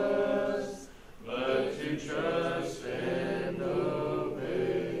 but to trust and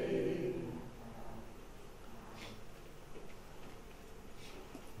obey.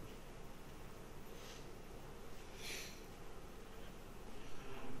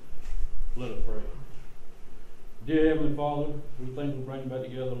 Let us pray. Dear Heavenly Father, we thank you for bringing back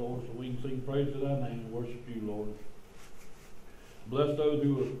together, Lord, so we can sing praise to thy name and worship you, Lord. Bless those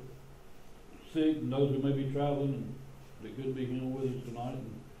who are sick and those who may be traveling and that couldn't be here with us tonight.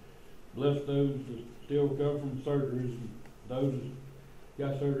 And bless those that still recover from surgeries and those that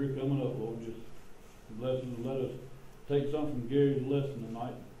got surgery coming up, Lord. Just bless them and let us take something from Gary's lesson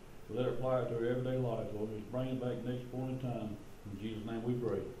tonight and let it apply it to our everyday life, Lord. Just bring it back next point in time. In Jesus' name we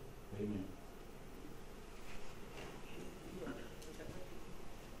pray. Amen.